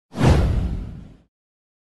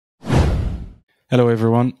Hello,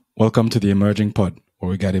 everyone. Welcome to the Emerging Pod,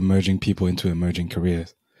 where we guide emerging people into emerging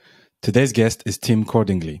careers. Today's guest is Tim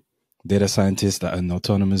Cordingley, data scientist at an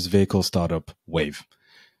autonomous vehicle startup, Wayve.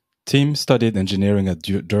 Tim studied engineering at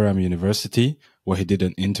Durham University, where he did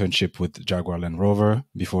an internship with Jaguar Land Rover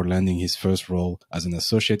before landing his first role as an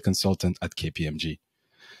associate consultant at KPMG.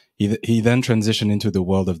 He then transitioned into the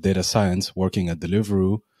world of data science, working at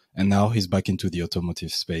Deliveroo, and now he's back into the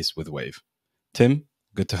automotive space with Wayve. Tim,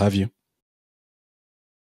 good to have you.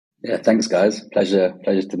 Yeah, thanks, guys. Pleasure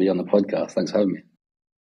to be on the podcast. Thanks for having me.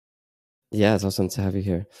 Yeah, it's awesome to have you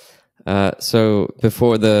here. So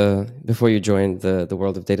before you joined the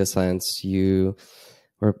world of data science, you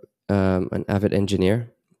were an avid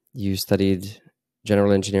engineer. You studied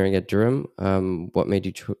general engineering at Durham. What made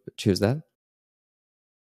you choose that?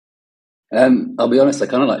 I'll be honest, I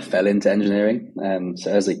kind of fell into engineering.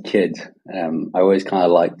 So as a kid, I always kind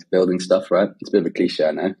of liked building stuff, right? It's a bit of a cliche,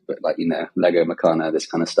 I know, but Lego, Meccano, this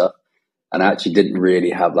kind of stuff. And I actually didn't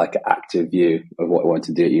really have an active view of what I wanted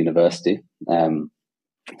to do at university.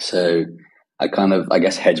 So I kind of,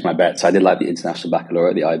 hedged my bets. So I did the international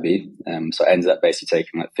baccalaureate, the IB. So I ended up basically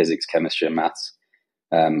taking physics, chemistry, and maths,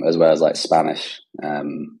 as well as Spanish,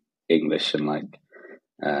 English, and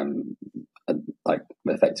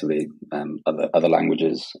effectively other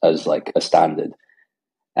languages as a standard,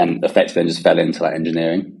 and effectively then just fell into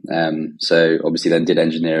engineering. So obviously then did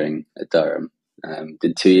engineering at Durham.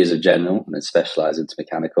 Did 2 years of general and then specialized into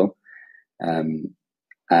mechanical. And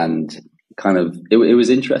it was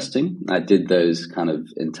interesting. I did those kind of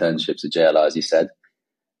internships at JLR, as you said.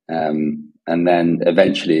 And then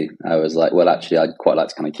eventually I was actually, I'd quite like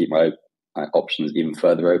to kind of keep my options even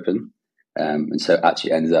further open. And so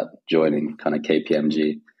actually ended up joining kind of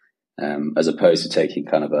KPMG, as opposed to taking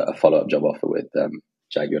kind of a follow-up job offer with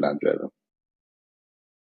Jaguar Land Rover.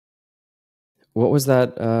 What was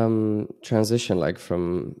that transition like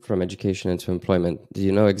from education into employment? Do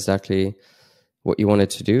you know exactly what you wanted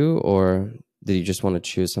to do, or did you just want to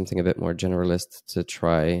choose something a bit more generalist to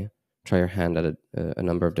try your hand at a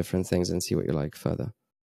number of different things and see what you like further?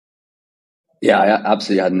 Yeah, I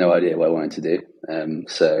absolutely had no idea what I wanted to do.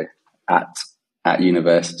 So at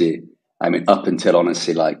university, up until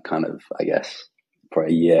honestly, for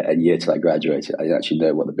a year till I graduated, I didn't actually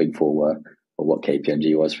know what the Big Four were or what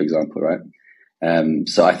KPMG was, for example, right?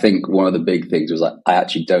 So I think one of the big things was I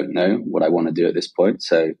actually don't know what I want to do at this point.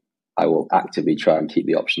 So I will actively try and keep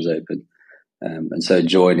the options open. And so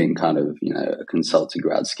joining kind of, a consulting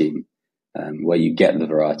grad scheme, where you get the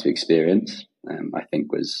variety of experience, I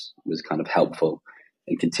think was kind of helpful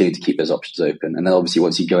and continue to keep those options open. And then obviously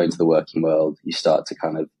once you go into the working world, you start to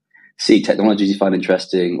kind of see technologies you find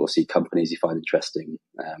interesting or see companies you find interesting.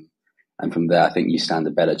 And from there, I think you stand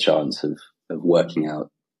a better chance of working out,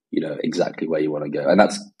 exactly where you want to go. And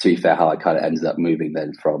that's, to be fair, how I kind of ended up moving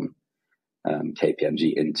then from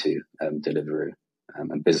KPMG into Deliveroo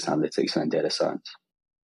and business analytics and data science.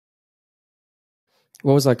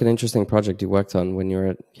 What was an interesting project you worked on when you were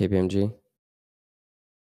at KPMG?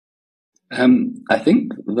 I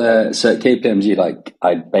think so at KPMG,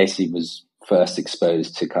 I basically was first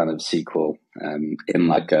exposed to kind of SQL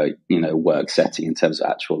in a work setting in terms of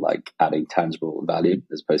actual adding tangible value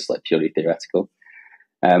as opposed to purely theoretical.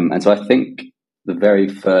 And so I think the very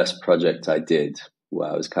first project I did where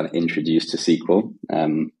I was kind of introduced to SQL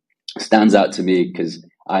stands out to me because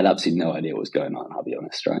I had absolutely no idea what was going on, I'll be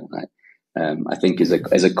honest, right? I think is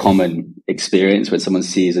a common experience when someone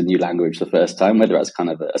sees a new language for the first time, whether that's kind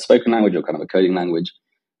of a spoken language or kind of a coding language,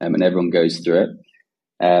 and everyone goes through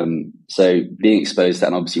it. So being exposed to that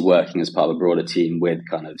and obviously working as part of a broader team with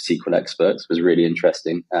kind of SQL experts was really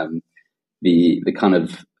interesting. The kind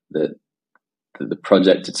of the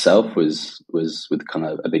project itself was with kind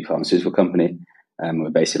of a big pharmaceutical company, and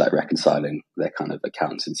we're basically reconciling their kind of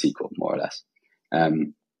accounts in SQL, more or less.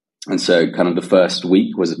 And so kind of the first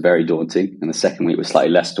week was very daunting, and the second week was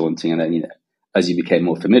slightly less daunting. And then, as you became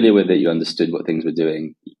more familiar with it, you understood what things were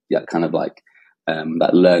doing. Yeah, kind of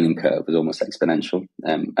that learning curve was almost exponential.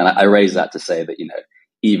 And I raise that to say that,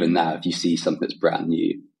 even now, if you see something that's brand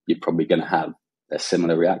new, you're probably going to have a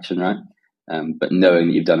similar reaction, right? But knowing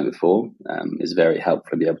that you've done it before is very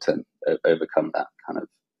helpful to be able to overcome that kind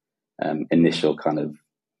of initial kind of,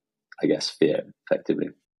 fear effectively.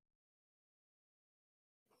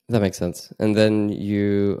 That makes sense. And then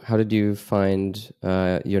how did you find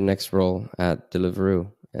your next role at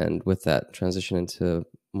Deliveroo, and with that transition into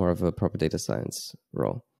more of a proper data science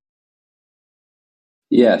role?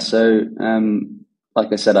 Yeah, so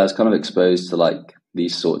like I said, I was kind of exposed to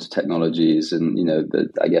these sorts of technologies, and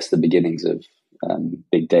the beginnings of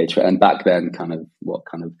big data. And back then, kind of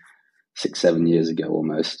 6-7 years ago,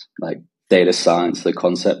 almost data science, the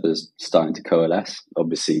concept was starting to coalesce.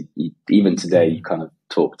 Obviously, even today, you kind of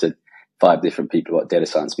talk to 5 different people what data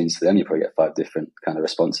science means to them. You probably get 5 different kind of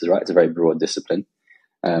responses, right? It's a very broad discipline.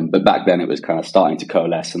 But back then it was kind of starting to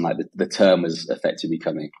coalesce, and like the term was effectively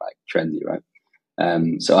becoming like trendy, right?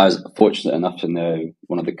 So I was fortunate enough to know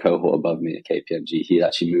one of the cohort above me at KPMG. He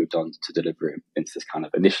actually moved on to Deliveroo into this kind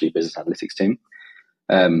of initially business analytics team.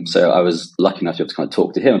 So I was lucky enough to be able to kind of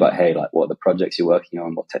talk to him about, hey, like what are the projects you're working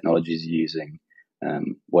on, what technologies you're using,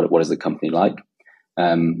 what is the company like?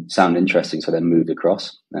 Sound interesting, so I then moved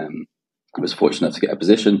across. I was fortunate enough to get a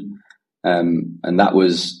position. And that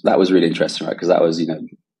was really interesting, right? Because that was,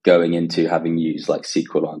 going into having used like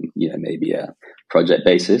SQL on, maybe a project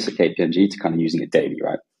basis at KPMG to kind of using it daily,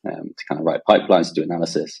 right? To kind of write pipelines, to do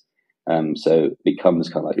analysis. So it becomes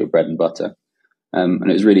kind of like your bread and butter. And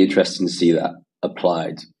it was really interesting to see that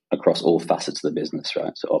applied across all facets of the business,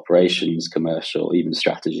 right? So operations, commercial, even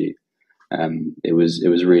strategy. It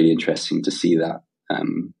was really interesting to see that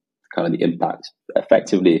kind of the impact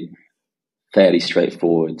effectively fairly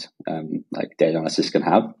straightforward, like data analysis can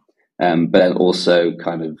have, but then also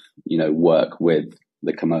kind of, work with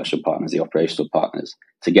the commercial partners, the operational partners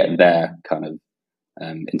to get their kind of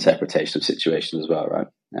interpretation of situations as well, right?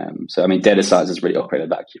 So, I mean, data science is really operating a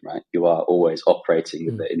vacuum, right? You are always operating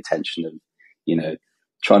with the intention of,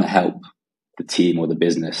 trying to help the team or the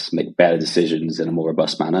business make better decisions in a more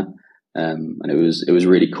robust manner. And it was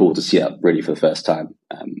really cool to see that really for the first time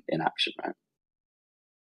in action, right?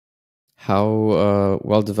 How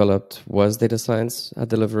well developed was data science at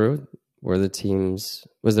Deliveroo?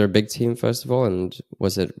 Was there a big team, first of all, and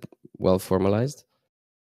was it well formalized?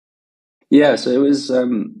 Yeah, so it was,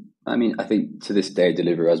 I think to this day,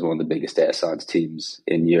 Deliveroo has one of the biggest data science teams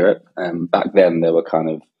in Europe. Back then, there were kind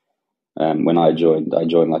of, when I joined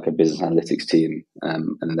like a business analytics team,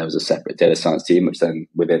 and then there was a separate data science team, which then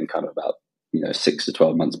within kind of about, 6 to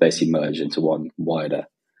 12 months basically merged into one wider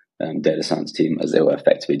data science team, as they were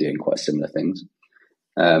effectively doing quite similar things.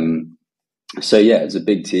 So yeah, it's a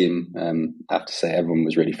big team. I have to say everyone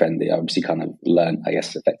was really friendly. I obviously kind of learned, I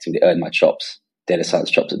guess, effectively earned my chops, data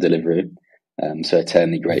science chops at Deliveroo. So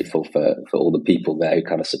eternally grateful for all the people there who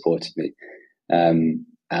kind of supported me.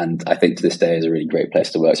 And I think to this day is a really great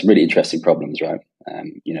place to work. Some really interesting problems, right?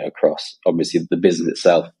 Across obviously the business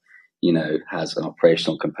itself, has an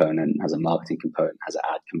operational component, has a marketing component, has an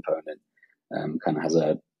ad component, kind of has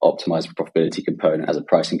a optimized profitability component, has a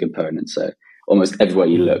pricing component. So almost everywhere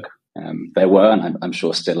you look, there were, and I'm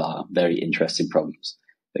sure still are, very interesting problems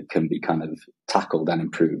that can be kind of tackled and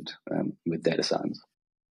improved with data science.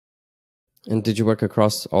 And did you work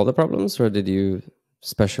across all the problems, or did you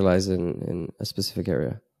specialize in a specific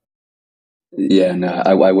area? Yeah, no,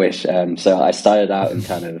 I wish. So I started out in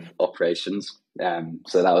kind of operations.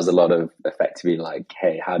 So that was a lot of effectively like,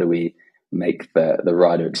 hey, how do we make the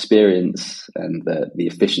rider experience and the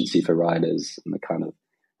efficiency for riders and the kind of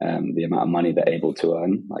the amount of money they're able to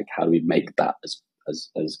earn? Like, how do we make that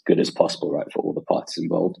as good as possible, right, for all the parties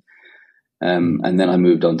involved? And then I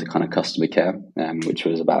moved on to kind of customer care, which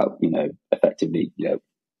was about, effectively,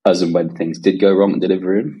 as and when things did go wrong at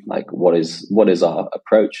Deliveroo, like what is our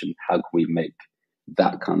approach and how can we make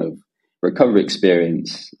that kind of recovery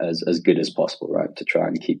experience as good as possible, right, to try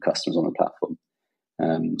and keep customers on the platform.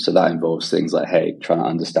 So that involves things like, hey, trying to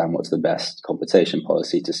understand what's the best compensation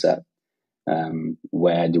policy to set.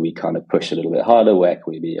 Where do we kind of push a little bit harder? Where can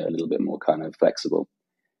we be a little bit more kind of flexible?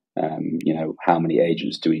 How many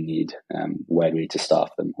agents do we need? Where do we need to staff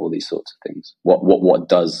them? All these sorts of things. What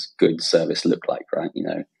does good service look like, right?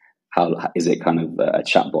 How is it kind of a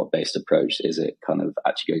chatbot based approach? Is it kind of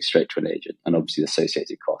actually going straight to an agent, and obviously the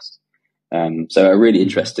associated costs? So a really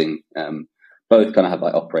interesting, both kind of have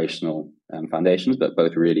like operational foundations, but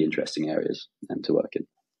both really interesting areas to work in.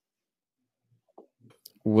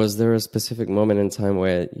 Was there a specific moment in time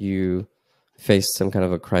where you faced some kind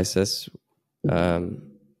of a crisis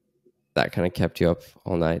that kind of kept you up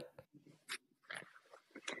all night?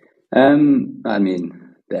 I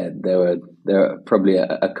mean, there were probably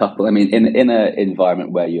a couple. I mean, in an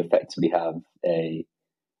environment where you effectively have a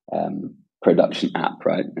production app,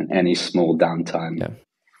 right, and any small downtime,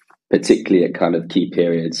 particularly at kind of key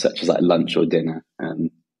periods such as like lunch or dinner,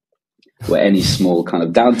 where any small kind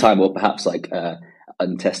of downtime or perhaps like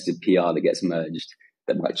untested PR that gets merged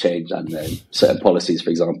that might change, I don't know, certain policies, for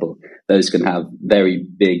example, those can have very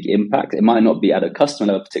big impact. It might not be at a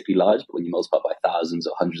customer level particularly large, but when you multiply by thousands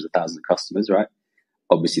or hundreds of thousands of customers, right,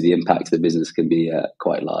 obviously the impact of the business can be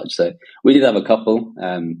quite large. So we did have a couple.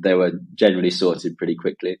 They were generally sorted pretty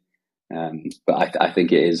quickly. But I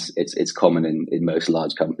think it's common in most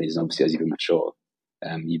large companies. And obviously, as you mature,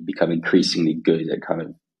 you become increasingly good at kind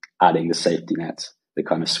of adding the safety net, the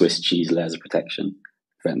kind of Swiss cheese layers of protection,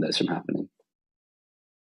 prevent those from happening.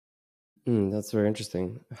 That's very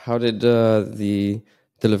interesting. How did the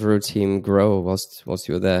Deliveroo team grow whilst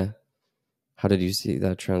you were there? How did you see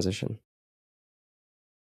that transition?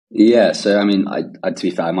 Yeah, so I mean, I to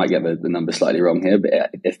be fair, I might get the number slightly wrong here, but it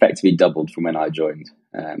effectively doubled from when I joined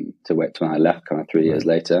to when I left, kind of 3 years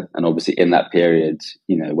later. And obviously, in that period,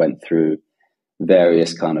 went through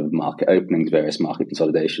various kind of market openings, various market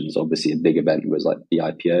consolidations. Obviously, a big event was like the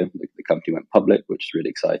IPO. The company went public, which is really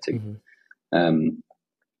exciting.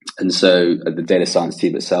 And so the data science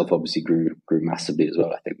team itself obviously grew massively as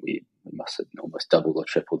well. I think we must have almost doubled or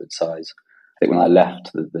tripled in size. I think when I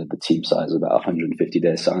left, the team size was about 150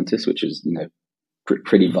 data scientists, which is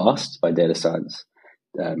pretty vast by data science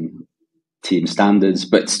team standards,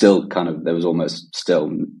 but still kind of there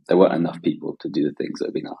weren't enough people to do the things that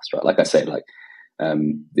have been asked. Right, like I say, like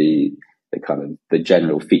the kind of the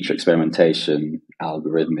general feature experimentation,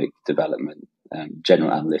 algorithmic development,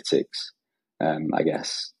 general analytics. I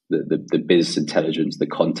guess the business intelligence, the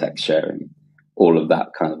context sharing, all of that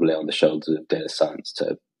kind of lay on the shoulders of data science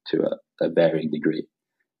to a varying degree.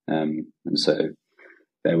 And so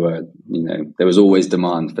there was always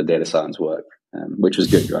demand for data science work, which was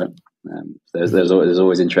good, right? There's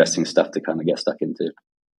always interesting stuff to kind of get stuck into.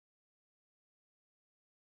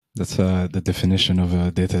 That's the definition of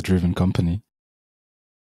a data-driven company.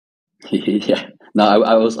 Yeah. No,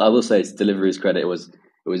 I will say to Deliveroo's credit, it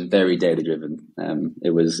was very data driven.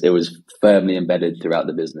 It was firmly embedded throughout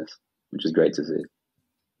the business, which is great to see.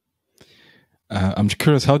 I'm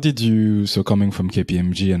curious, how did you, so coming from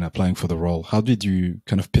KPMG and applying for the role, how did you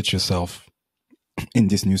kind of pitch yourself in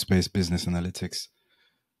this new space, business analytics?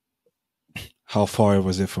 How far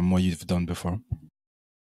was it from what you've done before?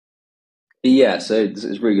 Yeah, so it's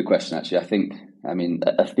a really good question, actually. I mean,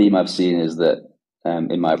 a theme I've seen is that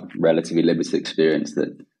in my relatively limited experience,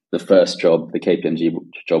 that the first job, the KPMG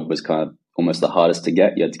job, was kind of almost the hardest to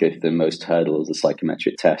get. You had to go through the most hurdles, the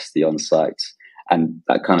psychometric tests, the on-sites. And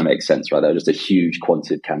that kind of makes sense, right? There was just a huge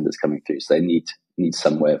quantity of candidates coming through. So they need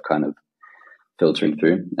some way of kind of filtering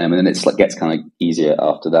through. And then it gets kind of easier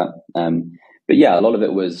after that. But yeah, a lot of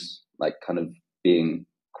it was like kind of being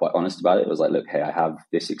quite honest about it. It was like, look, hey, I have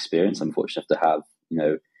this experience. I'm fortunate to have,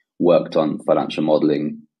 worked on financial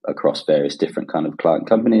modeling across various different kind of client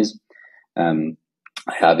companies.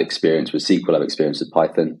 I have experience with SQL. I have experience with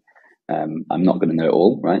Python. I'm not going to know it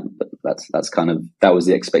all, right? But that was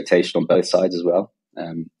the expectation on both sides as well.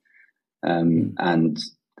 And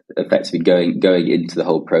effectively going into the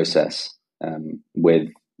whole process with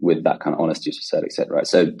that kind of honesty, as you said, etc. Right.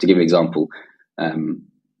 So to give you an example,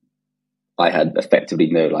 I had effectively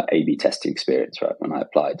no like A/B testing experience, right, when I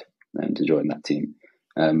applied to join that team.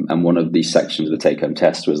 And one of the sections of the take-home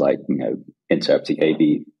test was like, interpreting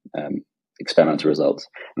A/B experimental results.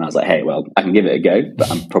 And I was like, hey, well, I can give it a go, but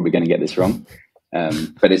I'm probably going to get this wrong.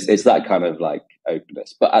 But it's that kind of like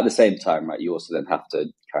openness. But at the same time, right, you also then have to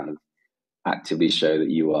kind of actively show that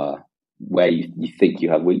you are where you think you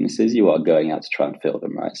have weaknesses, you are going out to try and fill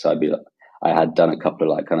them, right? So I had done a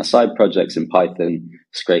couple of like kind of side projects in Python,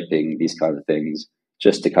 scraping, these kind of things,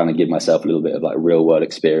 just to kind of give myself a little bit of like real world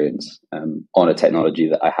experience on a technology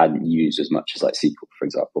that I hadn't used as much as like SQL, for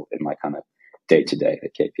example, in my kind of day-to-day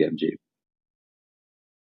at KPMG.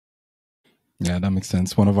 Yeah, that makes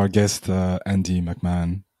sense. One of our guests, Andy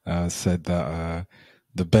McMahon, said that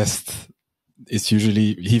the best is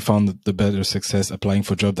usually, he found the better success applying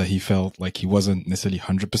for a job that he felt like he wasn't necessarily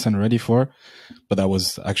 100% ready for, but that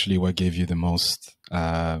was actually what gave you the most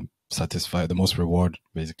satisfied, the most reward,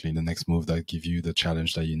 basically, the next move that give you the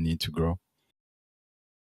challenge that you need to grow.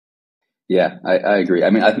 Yeah, I agree.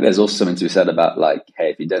 I mean, I think there's also something to be said about like,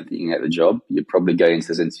 hey, if you don't think you can get the job, you're probably going into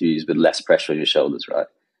those interviews with less pressure on your shoulders, right?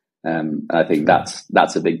 And I think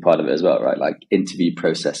that's a big part of it as well, right? Like interview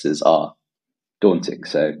processes are daunting.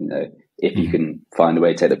 So, if you can find a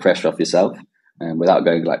way to take the pressure off yourself without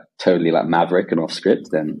going like totally like maverick and off script,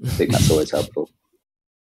 then I think that's always helpful.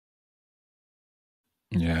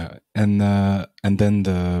 Yeah. And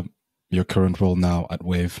then your current role now at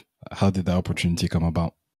Wayve, how did the opportunity come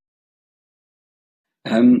about?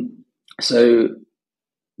 So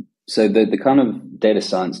the kind of data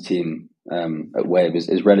science team at Wayve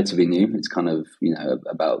is relatively new. It's kind of,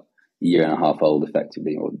 about a year and a half old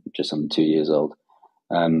effectively, or just under 2 years old.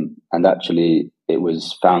 And actually it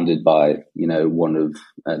was founded by, one of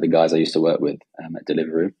the guys I used to work with at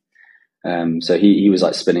Deliveroo. So he was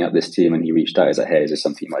like spinning up this team, and he reached out. He's like, hey, is this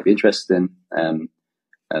something you might be interested in?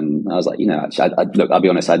 And I was like, actually, look, I'll be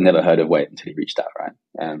honest, I'd never heard of Wayve until he reached out, right?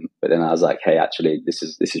 But then I was like, hey, actually, this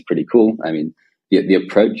is pretty cool. I mean, the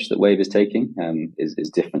approach that Wayve is taking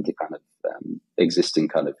is different to kind of existing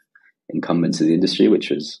kind of incumbents in the industry, which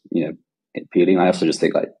was, appealing. I also just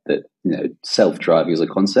think like that, self-driving as a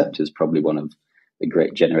concept is probably one of the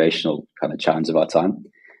great generational kind of challenge of our time.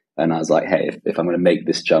 And I was like, hey, if I'm going to make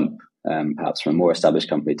this jump, perhaps from a more established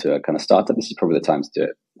company to a kind of startup, this is probably the time to do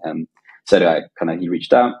it. So he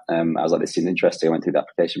reached out. I was like, this seems interesting. I went through the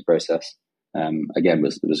application process. Again,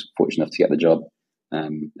 was fortunate enough to get the job.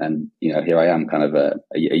 And here I am kind of a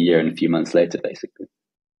year and a few months later, basically.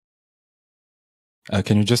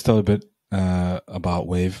 Can you just tell a bit about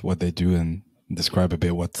Wayve, what they do, and describe a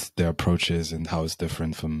bit what their approach is and how it's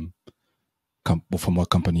different from what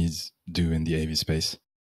companies do in the AV space?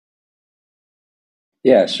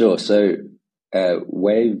 Yeah, sure. So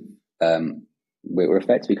Wayve, we're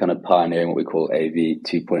effectively kind of pioneering what we call AV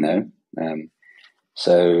 2.0.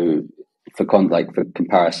 So for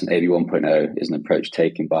comparison, AV 1.0 is an approach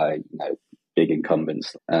taken by big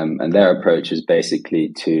incumbents, and their approach is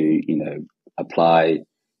basically to apply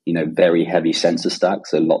very heavy sensor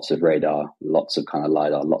stacks, so lots of radar, lots of kind of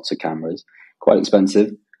lidar, lots of cameras, quite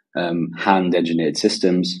expensive, hand engineered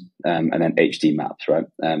systems, and then HD maps, right?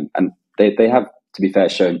 And they have, to be fair,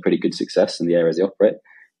 shown pretty good success in the areas they operate,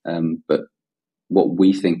 but what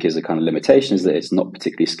we think is a kind of limitation is that it's not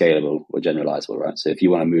particularly scalable or generalizable, right? So if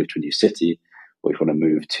you want to move to a new city, or if you want to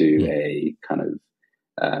move to a kind of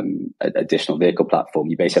additional vehicle platform,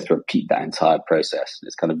 you basically have to repeat that entire process.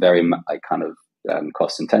 It's kind of very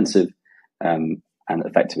cost intensive, and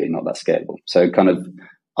effectively not that scalable. So kind of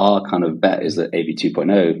our kind of bet is that AV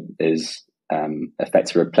 2.0 is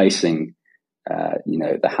effectively replacing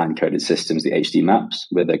the hand coded systems, the HD maps,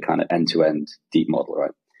 with a kind of end to end deep model,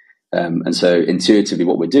 right? And so intuitively,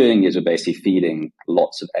 what we're doing is we're basically feeding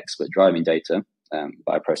lots of expert driving data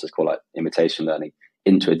by a process called imitation learning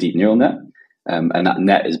into a deep neural net. And that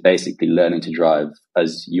net is basically learning to drive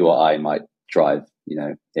as you or I might drive,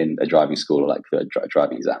 in a driving school or like for a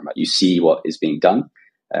driving exam, right? You see what is being done.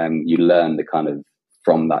 You learn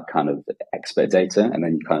from that kind of expert data, and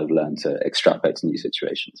then you kind of learn to extrapolate to new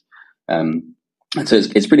situations. And so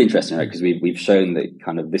it's pretty interesting, right? Because we've shown that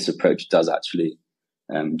kind of this approach does actually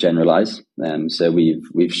generalize. So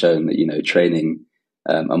we've shown that training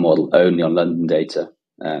a model only on London data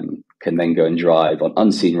can then go and drive on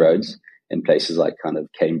unseen roads in places like kind of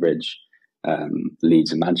Cambridge,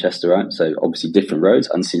 Leeds, and Manchester, right? So obviously different roads,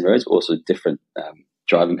 unseen roads, but also different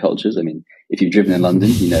driving cultures. I mean, if you've driven in London,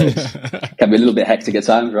 it can be a little bit hectic at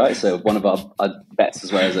times, right? So one of our bets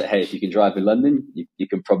as well is that, hey, if you can drive in London, you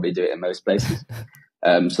can probably do it in most places.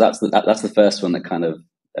 So that's the first one that kind of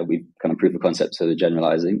we've kind of proved the concept, so the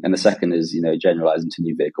generalizing. And the second is, generalizing to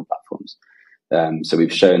new vehicle platforms. So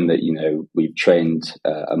we've shown that, we've trained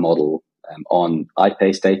a model on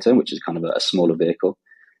I-Pace data, which is kind of a smaller vehicle.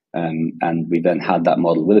 And we then had that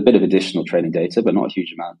model with a bit of additional training data, but not a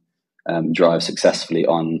huge amount, drive successfully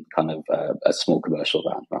on kind of a small commercial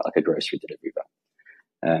van, right, like a grocery delivery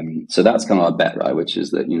van. So that's kind of our bet, right, which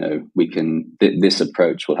is that, this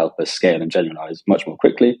approach will help us scale and generalize much more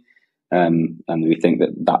quickly. And we think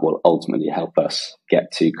that will ultimately help us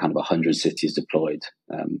get to kind of 100 cities deployed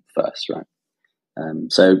first, right?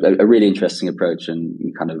 So a really interesting approach,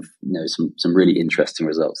 and kind of some really interesting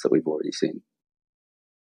results that we've already seen.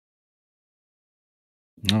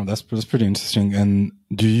 Oh, that's pretty interesting. And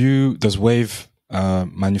does Wayve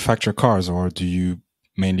manufacture cars, or do you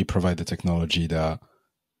mainly provide the technology that,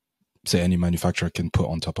 say, any manufacturer can put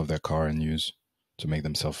on top of their car and use to make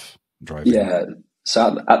them self-driving? Yeah.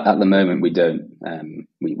 So at the moment, we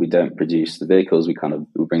don't produce the vehicles. We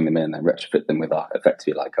bring them in and retrofit them with our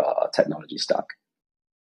technology stack.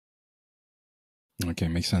 Okay,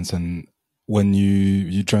 makes sense. And when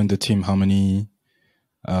you joined the team,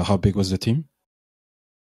 how big was the team?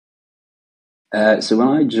 So when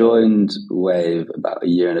I joined Wayve about a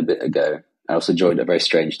year and a bit ago, I also joined at a very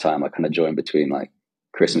strange time. I kind of joined between like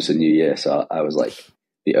Christmas and New Year, so I was like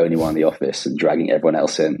the only one in the office and dragging everyone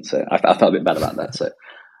else in. So I felt a bit bad about that. So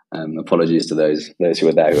apologies to those who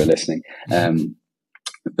were there who were listening.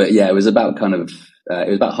 But yeah, it was about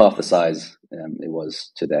half the size it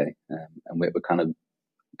was today, and we're kind of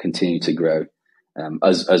continue to grow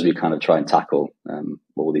as we kind of try and tackle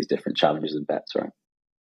all these different challenges and bets, right?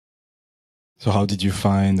 So how did you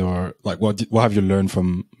find, or like what have you learned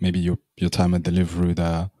from maybe your time at Deliveroo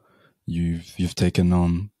that you've taken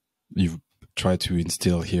on, you've tried to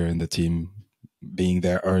instill here in the team? Being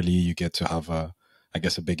there early, you get to have a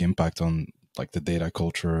big impact on like the data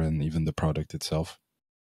culture and even the product itself.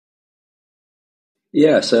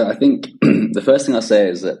 Yeah, so I think the first thing I'll say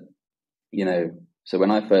is that, so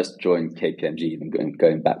when I first joined KPMG, even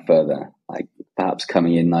going back further, like perhaps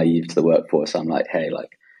coming in naive to the workforce, I'm like, hey,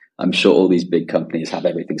 like, I'm sure all these big companies have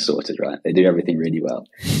everything sorted, right? They do everything really well.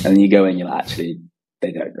 And then you go in, you're like, actually,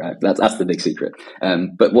 they don't, right? That's the big secret.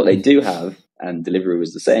 But what they do have, and Deliveroo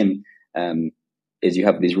was the same, is you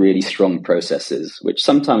have these really strong processes, which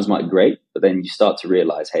sometimes might be great, but then you start to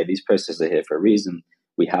realize, hey, these processes are here for a reason.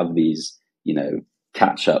 We have these,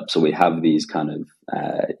 catch ups, or we have these kind of,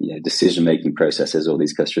 decision making processes, or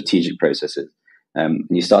these kind of strategic processes. And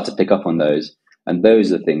you start to pick up on those. And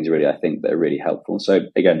those are the things really, I think, that are really helpful. So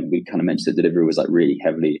again, we kind of mentioned that Deliveroo was like really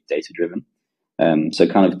heavily data driven. So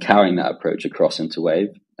kind of carrying that approach across into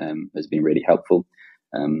Wayve has been really helpful.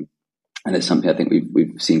 And it's something I think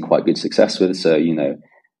we've seen quite good success with. So,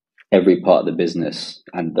 every part of the business,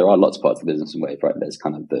 and there are lots of parts of the business in Wayve, right? There's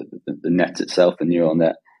kind of the net itself, the neural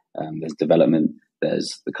net. There's development.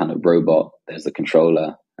 There's the kind of robot. There's the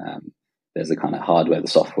controller. There's the kind of hardware, the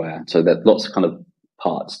software. So there's lots of kind of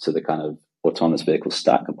parts to the kind of autonomous vehicle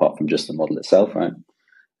stack, apart from just the model itself, right?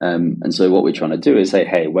 And so what we're trying to do is say,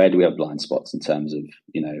 hey, where do we have blind spots in terms of,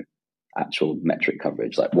 actual metric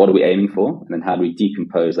coverage? Like, what are we aiming for? And then how do we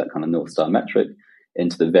decompose that kind of North Star metric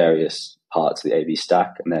into the various parts of the AV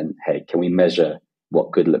stack? And then, hey, can we measure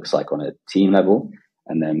what good looks like on a team level?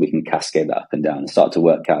 And then we can cascade that up and down and start to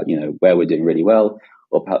work out, where we're doing really well,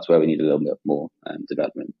 or perhaps where we need a little bit more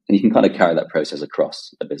development. And you can kind of carry that process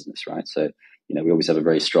across a business, right? So, we always have a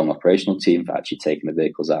very strong operational team for actually taking the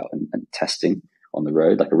vehicles out and testing on the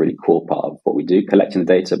road, like a really core part of what we do, collecting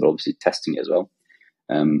the data, but obviously testing it as well.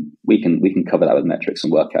 We can cover that with metrics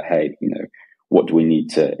and work out, hey, what do we need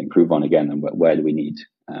to improve on again, and where do we need,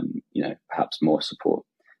 perhaps more support.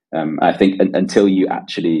 I think until you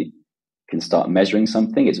actually can start measuring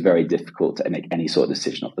something, it's very difficult to make any sort of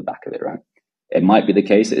decision off the back of it, right? It might be the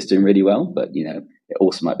case that it's doing really well, but it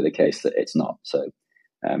also might be the case that it's not. So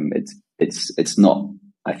it's not,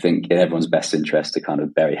 I think, in everyone's best interest to kind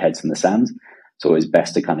of bury heads in the sand. It's always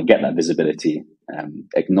best to kind of get that visibility,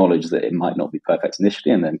 acknowledge that it might not be perfect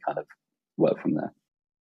initially, and then kind of work from there.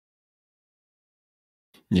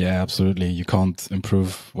 Yeah, absolutely. You can't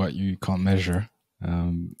improve what you can't measure.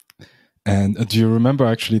 And do you remember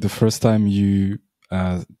actually the first time you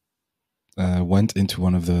went into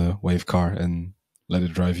one of the Wayve car and let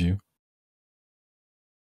it drive you?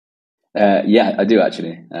 Yeah, I do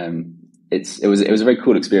actually. It was a very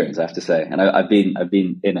cool experience, I have to say, and I've been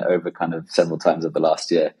in it over kind of several times over the last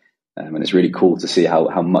year, and it's really cool to see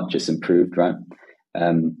how much it's improved, right?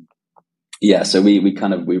 So we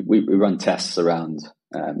run tests around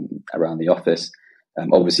the office,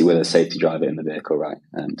 obviously with a safety driver in the vehicle, right,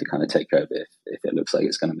 to kind of take over if it looks like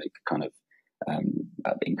it's going to make kind of an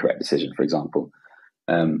incorrect decision, for example.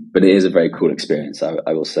 But it is a very cool experience,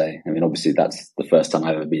 I will say. I mean, obviously that's the first time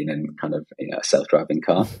I've ever been in kind of a self-driving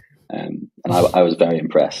car. And I was very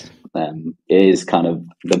impressed. It is kind of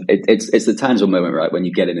it's the tangible moment, right? When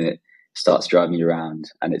you get in it, starts driving you around,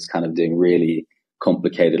 and it's kind of doing really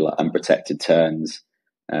complicated, like unprotected turns.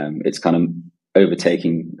 It's kind of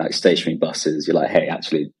overtaking like stationary buses. You're like, hey,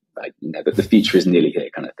 actually, like the future is nearly here,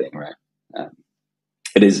 kind of thing, right?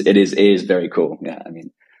 It is very cool. Yeah, I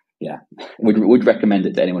mean, yeah, would recommend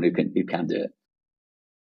it to anyone who can do it.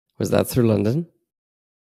 Was that through London?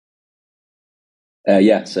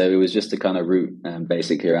 Yeah, so it was just a kind of route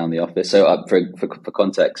basically around the office. So for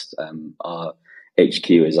context, our HQ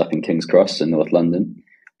is up in King's Cross in North London.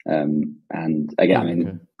 And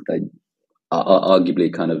again,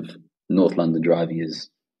 arguably kind of North London driving is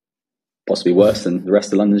possibly worse than the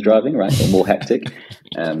rest of London's driving, right? Or more hectic.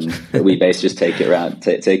 But we basically just take it around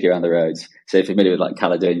the roads. So if you're familiar with like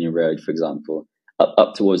Caledonian Road, for example,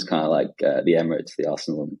 up towards kind of like the Emirates, the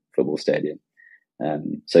Arsenal football stadium.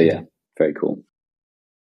 So yeah, very cool.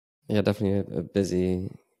 Yeah, definitely a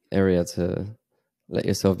busy area to let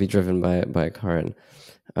yourself be driven by a car. And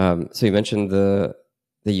so you mentioned that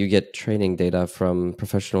you get training data from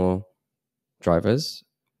professional drivers.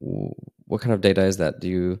 What kind of data is that? Do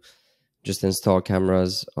you just install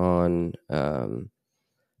cameras on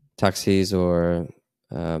taxis or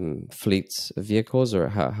fleets of vehicles, or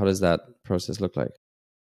how does that process look like?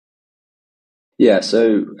 Yeah,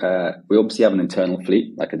 so we obviously have an internal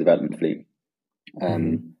fleet, like a development fleet.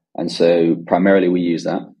 And so primarily we use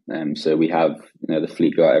that. So we have, the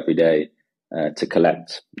fleet go out every day to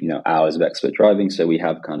collect, hours of expert driving. So we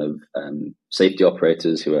have kind of safety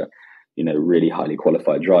operators who are, really highly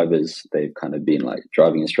qualified drivers. They've kind of been like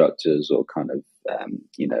driving instructors or kind of,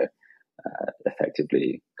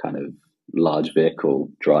 effectively kind of large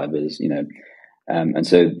vehicle drivers, and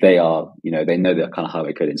so they are, they know their kind of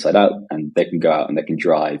highway code inside out, and they can go out and they can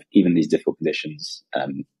drive even these difficult conditions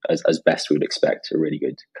as best we would expect a really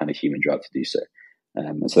good kind of human driver to do so.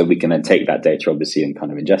 So we can then take that data, obviously, and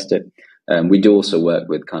kind of ingest it. We do also work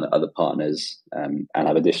with kind of other partners and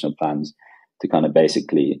have additional plans to kind of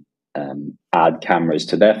basically add cameras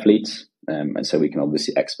to their fleets. And so we can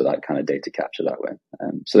obviously expedite kind of data capture that way.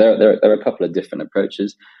 So there are a couple of different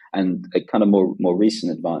approaches. And a kind of more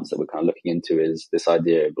recent advance that we're kind of looking into is this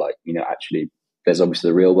idea of like, actually, there's obviously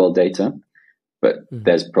the real world data, but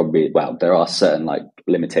there's probably, there are certain like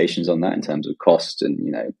limitations on that in terms of cost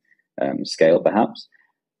and, scale perhaps.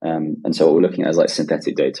 And so what we're looking at is like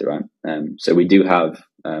synthetic data, right? So we do have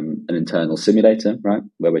an internal simulator, right,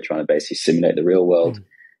 where we're trying to basically simulate the real world.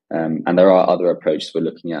 And there are other approaches we're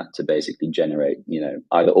looking at to basically generate,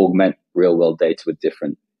 either augment real world data with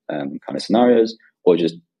different kind of scenarios, or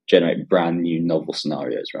just generate brand new novel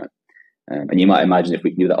scenarios, right? And you might imagine if we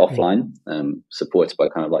can do that offline, supported by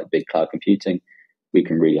kind of like big cloud computing, we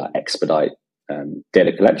can really like expedite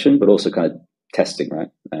data collection, but also kind of testing, right?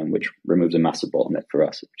 Which removes a massive bottleneck for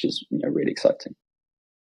us, which is really exciting.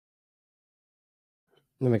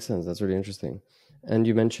 That makes sense. That's really interesting. And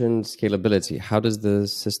you mentioned scalability. How does the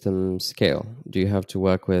system scale? Do you have to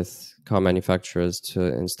work with car manufacturers to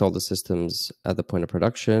install the systems at the point of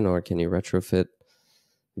production, or can you retrofit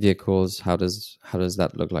vehicles? How does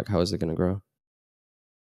that look like? How is it going to grow?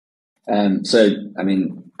 So, I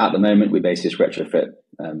mean, at the moment, we basically just retrofit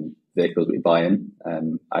vehicles we buy in.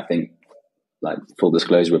 I think, like full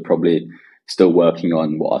disclosure, we're probably still working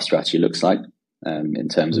on what our strategy looks like in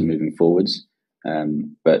terms of moving forwards.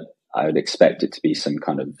 But I would expect it to be some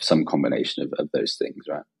combination of those things,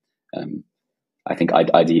 right? I think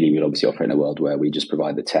ideally we'd obviously operate in a world where we just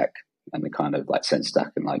provide the tech and the kind of like sense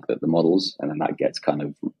stack and like the models, and then that gets kind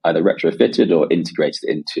of either retrofitted or integrated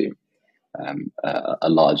into a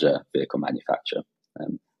larger vehicle manufacturer,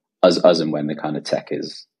 as and when the kind of tech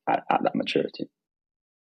is at that maturity.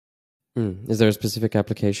 Is there a specific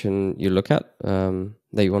application you look at that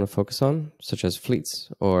you want to focus on, such as fleets,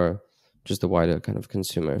 or just the wider kind of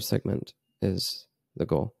consumer segment is the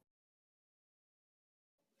goal?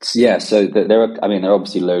 Yeah, so there are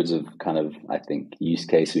obviously loads of kind of, I think, use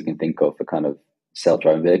cases we can think of for kind of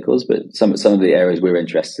self-driving vehicles, but some of the areas we're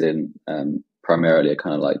interested in primarily are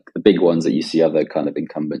kind of like the big ones that you see other kind of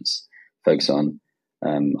incumbents focus on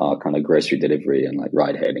are kind of grocery delivery and like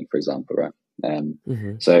ride hailing, for example, right?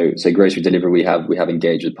 So grocery delivery, we have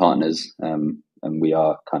engaged with partners, and we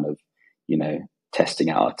are kind of, testing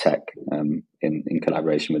out our tech in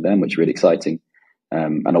collaboration with them, which is really exciting.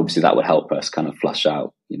 And obviously that would help us kind of flush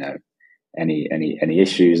out, any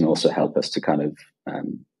issues, and also help us to kind of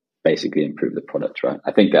basically improve the product, right?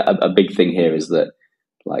 I think a big thing here is that,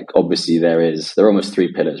 like, obviously there are almost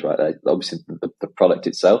three pillars, right? Obviously the product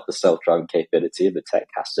itself, the self-driving capability of the tech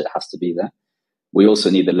has to be there. We also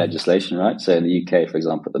need the legislation, right? So in the UK, for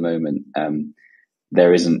example, at the moment,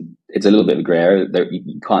 it's a little bit of a grey area.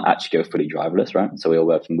 You can't actually go fully driverless, right? So we are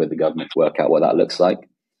working with the government to work out what that looks like.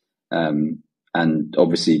 And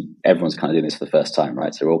obviously everyone's kind of doing this for the first time,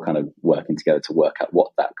 right? So we're all kind of working together to work out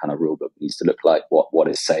what that kind of rule book needs to look like, what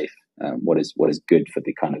is safe, what is good for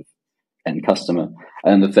the kind of end customer.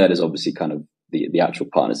 And then the third is obviously kind of the actual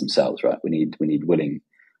partners themselves, right? We need willing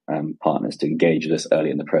partners to engage with us early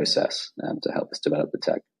in the process to help us develop the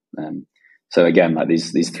tech. So again, like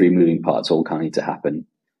these three moving parts all kind of need to happen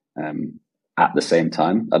at the same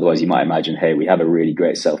time. Otherwise, you might imagine, hey, we have a really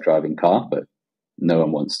great self-driving car, but no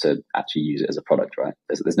one wants to actually use it as a product, right?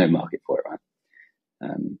 There's no market for it, right?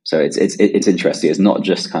 So it's interesting. It's not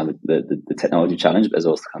just kind of the technology challenge, but there's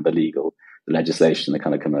also kind of the legislation, the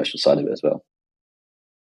kind of commercial side of it as well.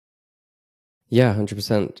 Yeah,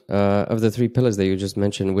 100%. Of the three pillars that you just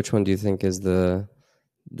mentioned, which one do you think is the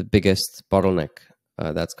biggest bottleneck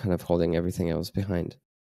that's kind of holding everything else behind?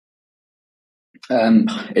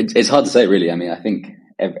 It's hard to say, really. I mean, I think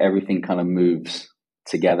everything kind of moves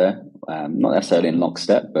together, not necessarily in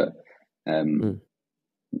lockstep, but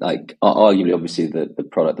like arguably, obviously, the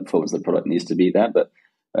performance of the product needs to be there. But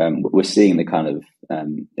we're seeing the kind of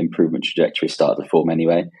improvement trajectory start to form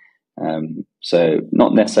anyway. So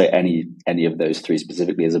not necessarily any of those three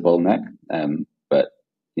specifically as a bottleneck, but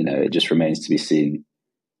it just remains to be seen.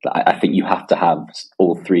 I think you have to have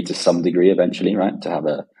all three to some degree eventually, right, to have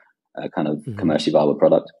a kind of commercially viable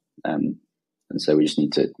product. And so we just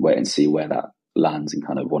need to wait and see where that lands in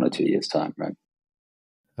kind of 1 or 2 years' time, right?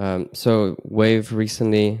 So Wayve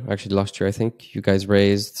recently, actually last year, I think you guys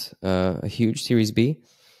raised a huge Series B.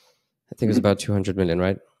 I think it was about 200 million,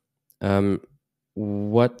 right?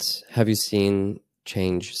 What have you seen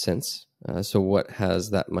change since? So what has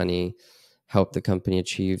that money helped the company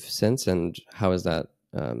achieve since, and how is that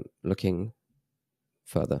looking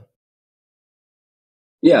further?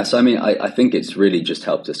 Yeah, so I mean, I think it's really just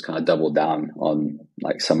helped us kind of double down on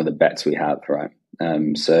like some of the bets we have, right?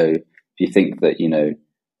 So if you think that,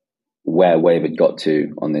 where Wayve had got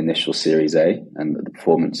to on the initial Series A and the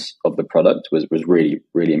performance of the product was really,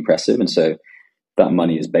 really impressive. And so that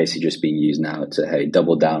money is basically just being used now to, hey,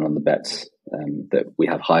 double down on the bets that we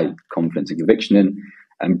have high confidence and conviction in,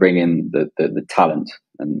 and bring in the talent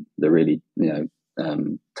and the really,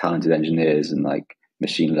 talented engineers and like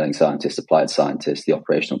machine learning scientists, applied scientists, the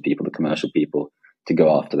operational people, the commercial people to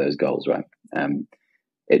go after those goals, right?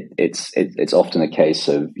 It's often a case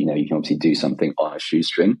of, you can obviously do something on a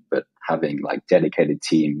shoestring, but having like dedicated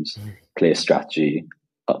teams, clear strategy,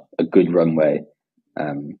 a good runway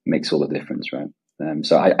makes all the difference, right?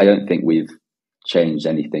 So I don't think we've changed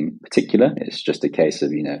anything particular. It's just a case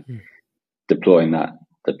of, deploying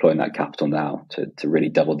that capital now to really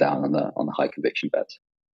double down on the high conviction bets.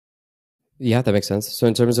 Yeah, that makes sense. So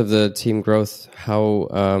in terms of the team growth, how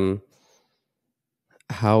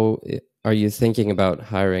are you thinking about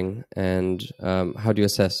hiring, and how do you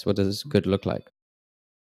assess what does good look like?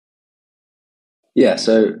 Yeah,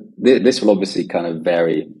 so this will obviously kind of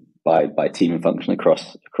vary by team and function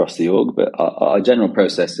across the org, but our general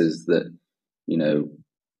process is that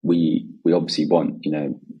we obviously want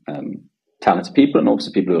talented people, and also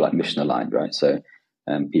people who are like mission aligned, right? So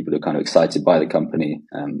people who are kind of excited by the company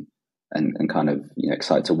and kind of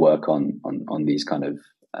excited to work on these kind of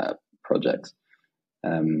projects.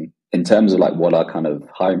 In terms of like what our kind of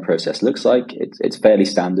hiring process looks like, it's fairly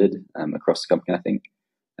standard across the company, I think.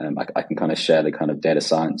 I can kind of share the kind of data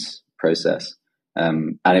science process.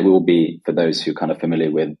 And it will be, for those who are kind of familiar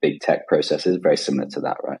with big tech processes, very similar to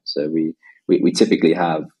that, right? So we typically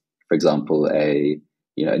have, for example, a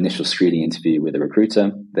initial screening interview with a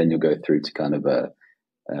recruiter. Then you'll go through to kind of a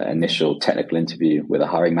initial technical interview with a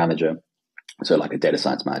hiring manager. So like a data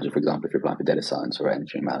science manager, for example, if you're applying for data science, or an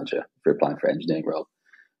engineering manager if you're applying for engineering role.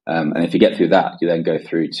 And if you get through that, you then go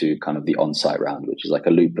through to kind of the on-site round, which is like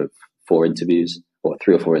a loop of 4 interviews, or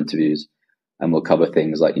 3 or 4 interviews, and we'll cover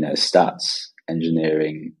things like stats,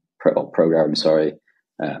 engineering, programming,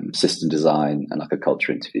 system design, and like a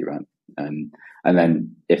culture interview, right? And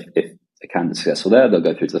then if a candidate's successful there, they'll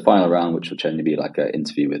go through to the final round, which will generally be like an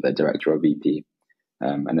interview with a director or VP,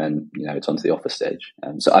 and then it's onto the offer stage.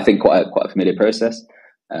 So I think quite a familiar process,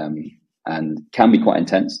 and can be quite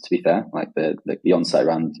intense, to be fair. Like the on-site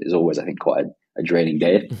round is always, I think, quite a draining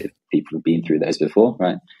day if people have been through those before,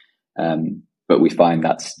 right? But we find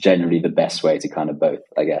that's generally the best way to kind of both,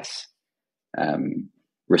 I guess,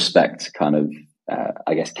 respect kind of,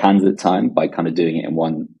 candidate time by kind of doing it in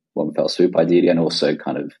one fell swoop, ideally, and also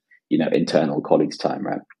kind of, internal colleagues' time,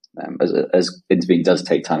 right? As interviewing does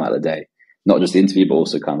take time out of the day, not just the interview, but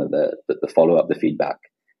also kind of the follow-up, the feedback.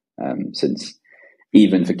 Since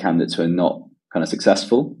even for candidates who are not kind of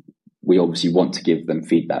successful, we obviously want to give them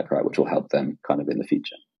feedback, right, which will help them kind of in the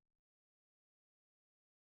future.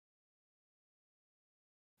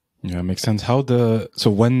 Yeah, makes sense. So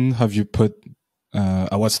when have you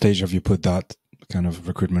at what stage have you put that kind of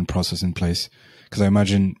recruitment process in place? Because I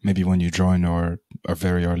imagine maybe when you join or are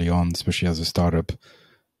very early on, especially as a startup,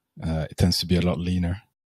 it tends to be a lot leaner.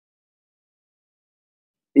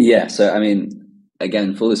 Yeah, so I mean,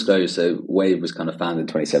 again, full disclosure, so Wayve was kind of founded in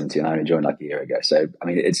 2017. I only joined like a year ago. So, I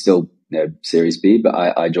mean, it's still Series B, but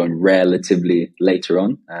I joined relatively later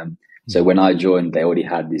on. So when I joined, they already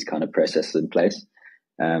had these kind of processes in place.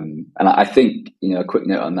 And I think, a quick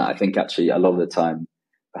note on that, I think actually a lot of the time,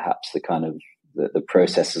 perhaps the kind of the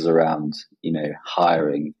processes around,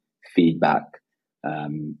 hiring, feedback,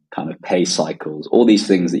 kind of pay cycles, all these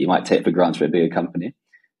things that you might take for granted for a bigger company,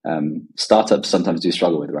 startups sometimes do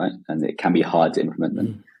struggle with, right? And it can be hard to implement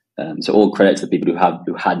them. So all credit to the people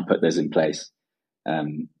who had put those in place,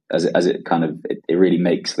 as it kind of, it really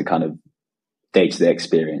makes the kind of day-to-day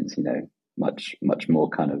experience, much more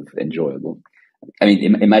kind of enjoyable. I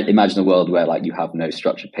mean, imagine a world where like you have no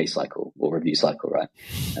structured pay cycle or review cycle, right?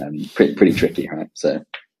 Pretty tricky, right? So,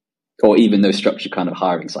 or even no structured kind of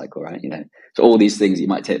hiring cycle, right? So all these things you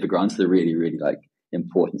might take for granted are really, really like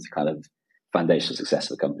important to kind of foundational success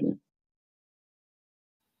of the company.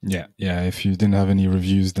 Yeah. If you didn't have any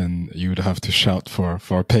reviews, then you would have to shout for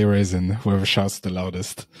a pay raise, and whoever shouts the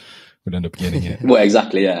loudest would end up getting it. Well,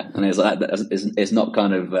 exactly, yeah. And it's like it's not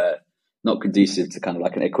kind of not conducive to kind of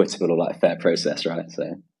like an equitable or like fair process, right?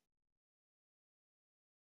 So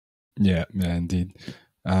yeah, indeed.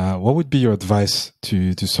 What would be your advice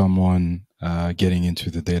to someone getting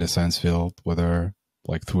into the data science field, whether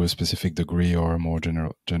like through a specific degree or a more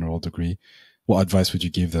general degree? What advice would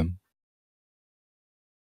you give them?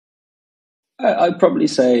 I'd probably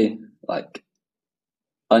say, like,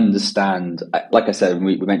 understand, like I said,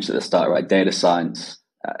 we mentioned at the start, right? Data science,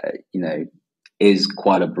 is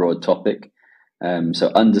quite a broad topic. So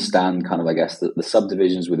understand kind of, I guess, the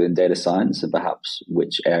subdivisions within data science and perhaps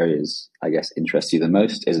which areas, I guess, interest you the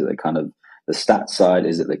most. Is it the kind of the stats side?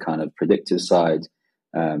 Is it the kind of predictive side?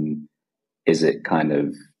 Is it kind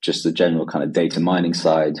of just the general kind of data mining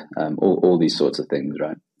side? All these sorts of things,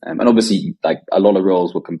 right? And obviously, like a lot of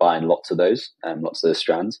roles will combine lots of those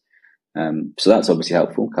strands. So that's obviously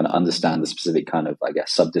helpful, kind of understand the specific kind of, I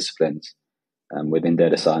guess, subdisciplines within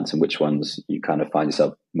data science and which ones you kind of find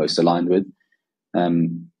yourself most aligned with.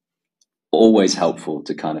 Always helpful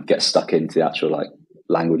to kind of get stuck into the actual like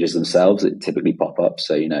languages themselves that typically pop up.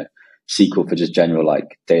 So, SQL for just general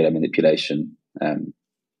like data manipulation.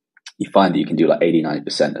 You find that you can do like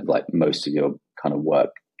 80-90% of like most of your kind of work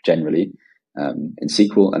generally in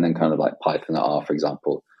SQL, and then kind of like Python or R, for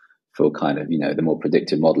example, for kind of, the more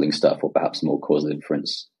predictive modeling stuff, or perhaps more causal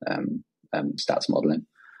inference stats modeling.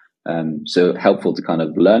 So helpful to kind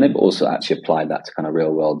of learn it, but also actually apply that to kind of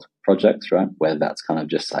real world projects, right? Whether that's kind of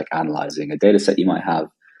just like analyzing a data set you might have,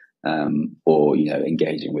 or,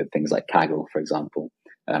 engaging with things like Kaggle, for example,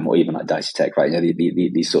 or even like Dicey Tech, right?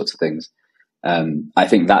 These sorts of things. I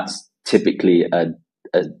think that's typically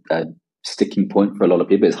a sticking point for a lot of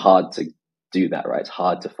people. It's hard to do that, right? It's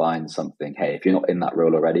hard to find something. Hey, if you're not in that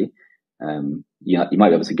role already, you might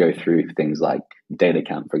be able to go through things like data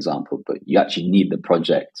camp, for example, but you actually need the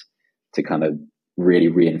project to kind of really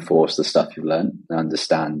reinforce the stuff you've learned and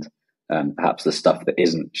understand perhaps the stuff that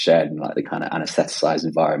isn't shared in like the kind of anesthetized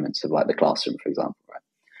environments of like the classroom, for example,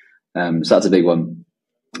 right? So that's a big one.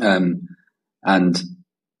 And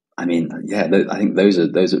I mean, yeah, I think those are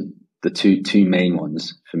the two main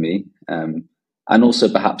ones for me. And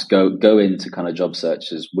also perhaps go into kind of job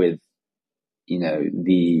searches with,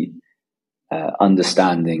 the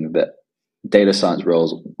understanding that data science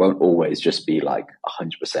roles won't always just be like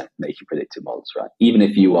 100% making predictive models, right? Even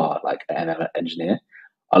if you are like an ML engineer,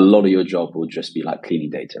 a lot of your job will just be like cleaning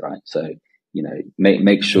data, right? So,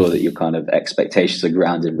 make sure that your kind of expectations are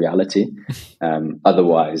grounded in reality.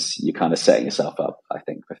 Otherwise, you're kind of setting yourself up, I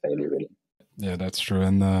think, for failure, really. Yeah, that's true.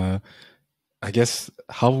 And I guess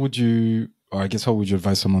how would you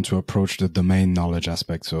advise someone to approach the domain knowledge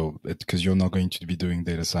aspect? So, because you're not going to be doing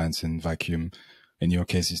data science in vacuum. In your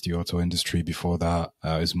case, it's the auto industry. Before that,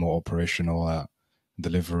 is more operational at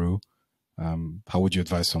Deliveroo. How would you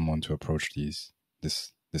advise someone to approach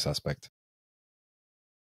this aspect?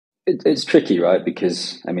 It's tricky, right?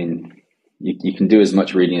 Because I mean, you can do as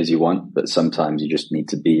much reading as you want, but sometimes you just need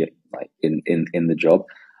to be like in the job.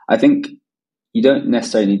 I think you don't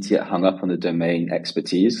necessarily need to get hung up on the domain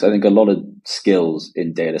expertise. So I think a lot of skills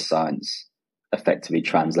in data science effectively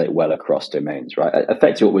translate well across domains, right?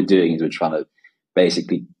 Effectively, what we're doing is we're trying to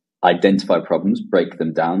basically identify problems, break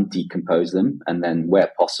them down, decompose them, and then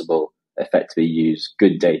where possible, effectively use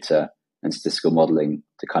good data and statistical modeling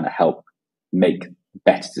to kind of help make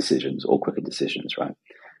better decisions or quicker decisions, right?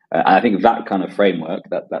 And I think that kind of framework,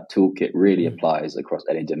 that toolkit really applies across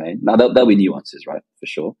any domain. Now, there'll be nuances, right, for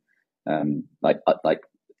sure. Like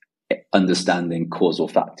understanding causal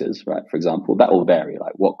factors, right? For example, that will vary.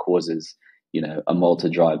 Like what causes, a mall to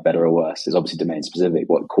drive better or worse is obviously domain specific.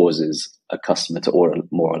 What causes a customer to order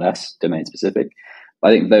more or less, domain specific. I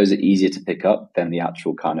think those are easier to pick up than the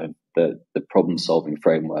actual kind of the problem solving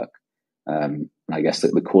framework. And I guess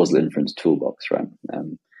the causal inference toolbox, right?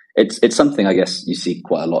 It's something I guess you see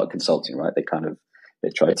quite a lot of consulting, right? They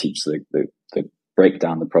try to teach the break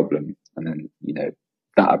down the problem, and then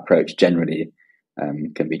that approach generally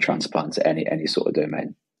can be transplanted to any sort of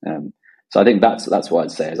domain. So I think that's what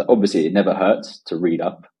I'd say. Is that obviously it never hurts to read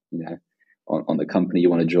up, on the company you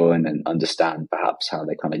want to join and understand perhaps how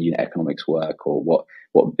their kind of unit economics work, or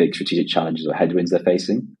what big strategic challenges or headwinds they're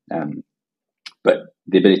facing. But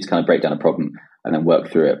the ability to kind of break down a problem and then work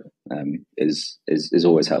through it is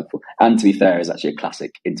always helpful. And to be fair, is actually a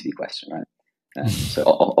classic interview question, right? So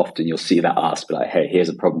often you'll see that asked, but like, hey, here's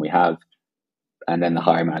a problem we have. And then the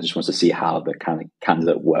hiring manager just wants to see how the kind of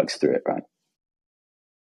candidate works through it, right?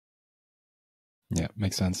 Yeah,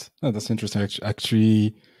 makes sense. Oh, that's interesting.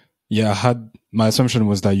 Actually, yeah, my assumption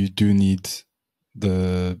was that you do need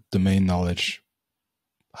the domain knowledge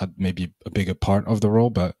had maybe a bigger part of the role,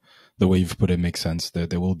 but the way you've put it makes sense.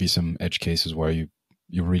 There will be some edge cases where you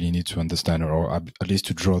really need to understand, or at least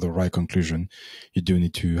to draw the right conclusion, you do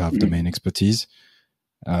need to have domain expertise.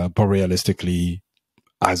 But realistically,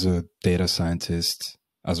 as a data scientist,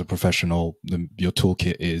 as a professional, your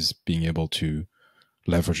toolkit is being able to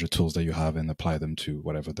leverage the tools that you have and apply them to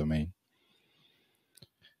whatever domain.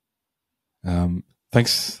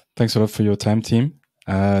 Thanks a lot for your time, team.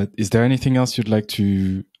 Is there anything else you'd like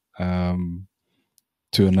to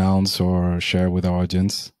announce or share with our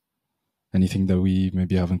audience? Anything that we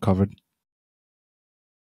maybe haven't covered?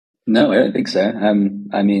 No, I don't think so.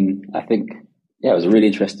 I mean, I think, yeah, it was a really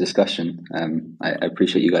interesting discussion. I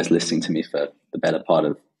appreciate you guys listening to me for the better part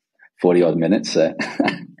of 40 odd minutes. So,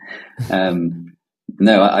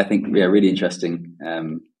 no, I think, yeah, really interesting.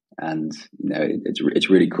 And, you know, it's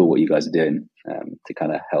really cool what you guys are doing, to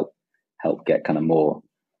kind of help get kind of more,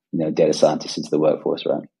 you know, data scientists into the workforce,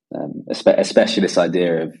 right? Especially this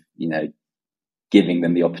idea of, you know, giving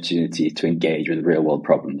them the opportunity to engage with real world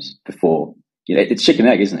problems before, you know, it's chicken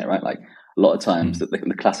and egg, isn't it? Right? Like a lot of times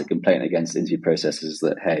the classic complaint against interview processes is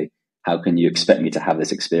that, hey, how can you expect me to have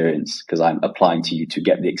this experience? Because I'm applying to you to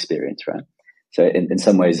get the experience, right? So in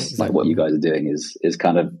some ways, Exactly. like what you guys are doing is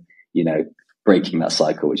kind of, you know, breaking that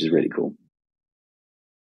cycle, which is really cool.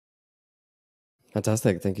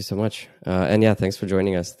 Fantastic. Thank you so much. And yeah, thanks for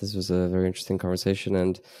joining us. This was a very interesting conversation,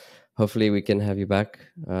 and hopefully we can have you back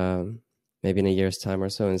maybe in a year's time or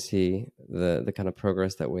so and see the kind of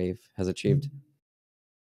progress that Wayve has achieved.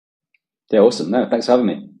 Yeah, awesome. No, thanks for having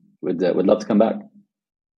me. Would love to come back.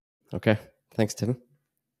 Okay. Thanks, Tim.